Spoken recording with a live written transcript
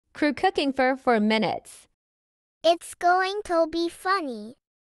crew cooking for 4 minutes. It's going to be funny.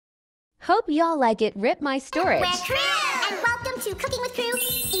 Hope y'all like it. Rip my storage. We're Crew! And welcome to Cooking with Crew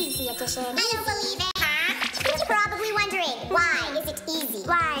Easy Edition. I don't believe it. Huh? You're probably wondering, why is it easy?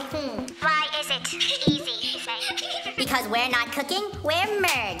 Why? Why is it easy? Because we're not cooking, we're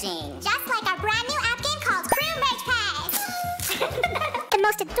merging. Just like our brand new app game called Crew Merge Pets. The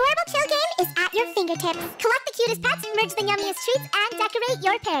most adorable chill game is at your fingertips. Collect the cutest pets, merge the yummiest treats, and decorate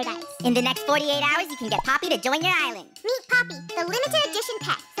your paradise. In the next 48 hours, you can get Poppy to join your island. Meet Poppy, the limited edition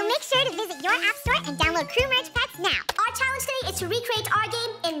pet. So make sure to visit your app store and download Crew Merge Pets now. Our challenge today is to recreate our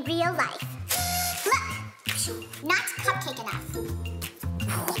game in real life. Look, not cupcake enough.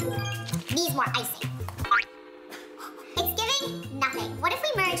 Needs more icing. It's giving nothing. What if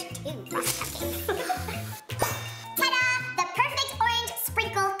we merge 2 frosted cupcakes? Ta-da! The perfect orange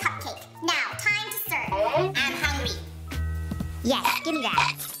sprinkle cupcake. Now, time to serve. I'm hungry. Yes, give me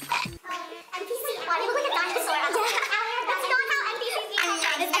that. NPC, why do you look like a dinosaur? That's not how NPCs behave.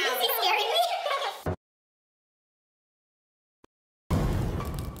 Is NPC scaring me?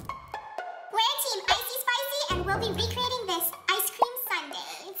 We're Team Icy Spicy, and we'll be recreating this ice cream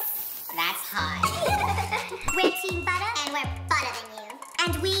sundae. That's hot. We're Team Butter, and we're butter than you.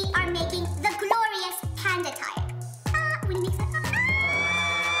 And we are making the glorious panda type. When you mix it.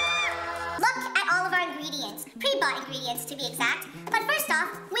 Look at all of our ingredients. Pre-bought ingredients to be exact. But first off,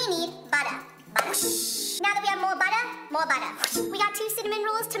 we need butter. Now that we have more butter. We got 2 cinnamon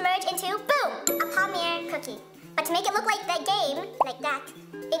rolls to merge into, boom, a Palmier cookie. But to make it look like the game, like that,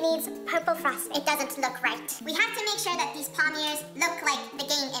 it needs purple frosting. It doesn't look right. We have to make sure that these Palmiers look like the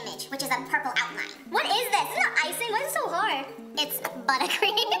game image, which is a purple outline. What is this? It's not icing. Why is it so hard? It's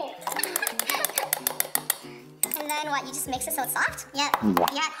buttercream. And then what? You just mix it so it's soft? Yep.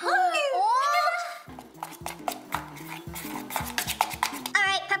 Yep. Oh! All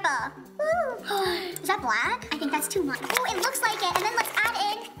right, purple. Is that black? I think that's too much. Oh, it looks like it. And then let's add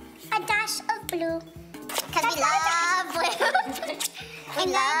in a dash of blue. Because we love blue.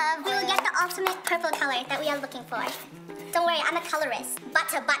 We will get the ultimate purple color that we are looking for. Don't worry, I'm a colorist.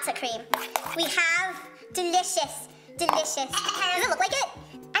 Butter cream. We have delicious. Does it look like it?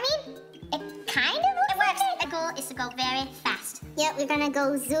 I mean, it kind of looks like it. The goal is to go very fast. Yep, we're gonna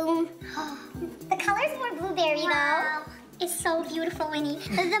go zoom. The color's more blueberry though. It's so beautiful, Winnie.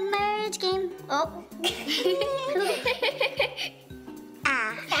 The merge game. Oh.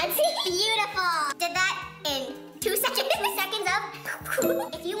 Fancy. Beautiful. Did that in 2 seconds. Seconds up.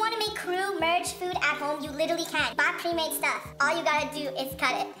 If you want to make Crew merge food at home, you literally can. Buy pre-made stuff. All you gotta do is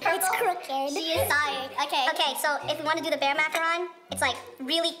cut it. It's crooked. She is tired. Okay, so if we want to do the bear macaron, it's like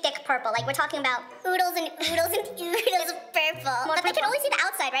really thick purple. Like we're talking about oodles and oodles and oodles of purple. But they can only see the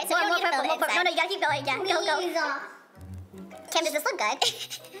outside, right? So more purple. No, you gotta keep going. Yeah, go. Kim, does this look good?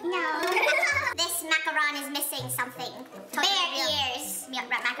 No. This macaron is missing something. Bear ears. Yeah,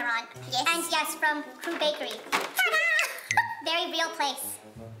 macaron. Yes. And yes, from Crew Bakery. Ta-da! Very real place.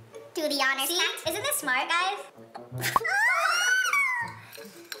 Do the honors. See? Isn't this smart, guys?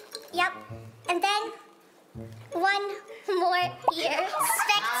 Yep. And then one more ear.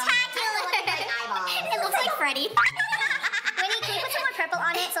 Spectacular! It looks like Freddy. Winnie, can you put some more purple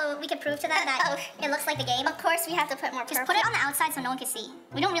on it so we can prove to them that it looks like the game? Of course we have to put more purple. Just put it on the outside so no one can see.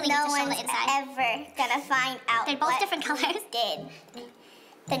 We don't really need to show the inside. No one's ever gonna find out. They're both different colors. They're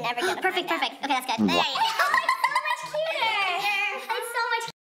never gonna find out. Perfect. Okay, that's good. There you go. So much cuter. I'm so much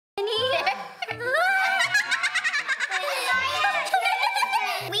cuter.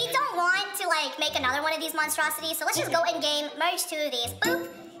 We don't want to like make another one of these monstrosities, so let's just go in game, merge 2 of these, boop,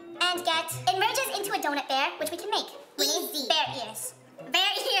 and it merges into a donut bear, which we can make. Easy. Bear ears.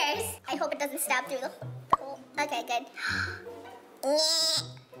 I hope it doesn't stab through the hole. Okay, good. There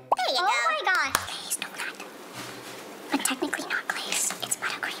you go. Oh my gosh. Glaze donut. But technically not glaze. It's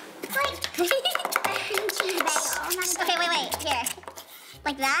buttercream. It's like cream cheese bagel. Okay, wait. Here.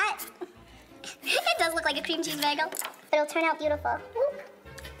 Like that. It does look like a cream cheese bagel. But it'll turn out beautiful.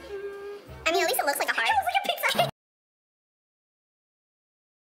 I mean, at least it looks like a heart.